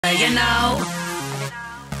you know.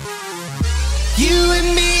 You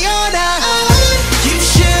and me on our own. You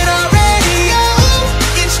should already know.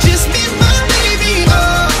 It's just me, my baby,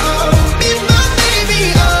 oh, me, my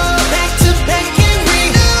baby, oh. Back to back and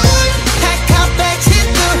reload. Pack our bags, hit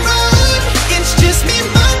the road. It's just me,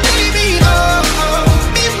 my baby, oh,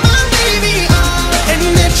 me, my baby, oh. And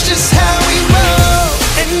that's just how we roll.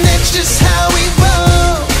 And that's just how we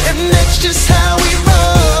roll. And that's just how we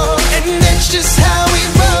roll. And that's just how we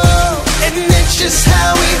roll. And that's just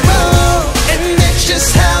how we roll. And that's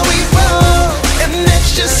just how we roll. And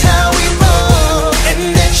that's just how we roll.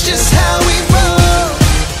 And that's just how we roll.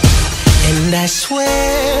 And I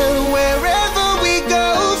swear wherever we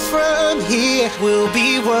go from here, we'll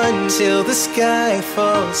be one till the sky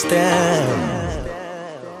falls down.